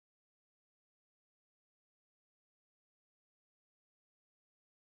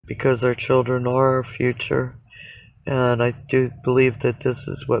because our children are our future. And I do believe that this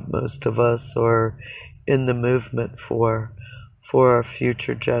is what most of us are in the movement for our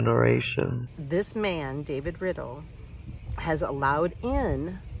future generation. This man, David Riddell, has allowed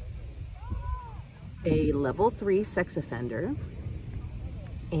in a level 3 sex offender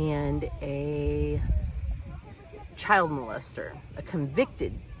and a child molester, a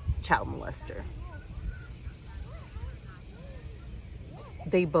convicted child molester.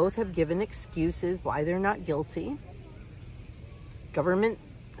 They both have given excuses why they're not guilty. Government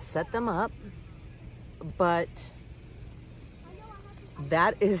set them up, but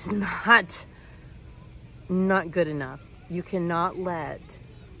that is not good enough. You cannot let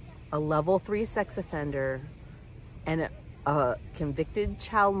a level 3 sex offender and a convicted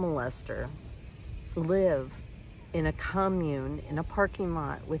child molester live in a commune, in a parking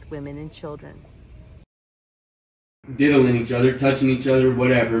lot with women and children. Diddling each other, touching each other,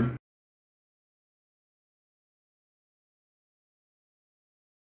 whatever.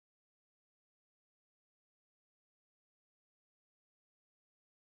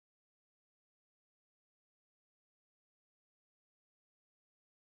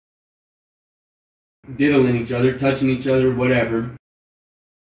 Diddling each other, touching each other, whatever.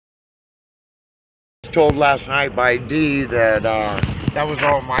 I was told last night by D that that was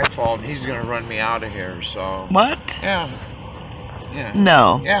all my fault and he's gonna run me out of here, so. What? Yeah. Yeah.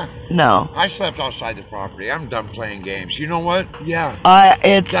 No. Yeah. No. I slept outside the property. I'm done playing games. You know what? Yeah.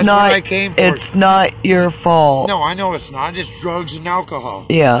 It's That's not. what I came for. It's not your fault. No, I know it's not. It's drugs and alcohol.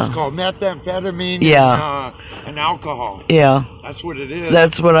 Yeah. It's called methamphetamine. Yeah. And alcohol. Yeah. That's what it is.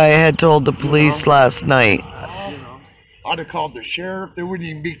 That's what I had told the police last night. You know, I'd have called the sheriff. There wouldn't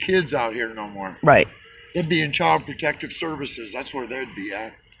even be kids out here no more. Right. They'd be in Child Protective Services. That's where they'd be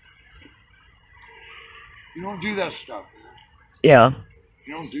at. You don't do that stuff, man. Yeah.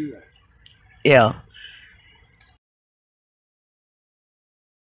 You don't do that. Yeah.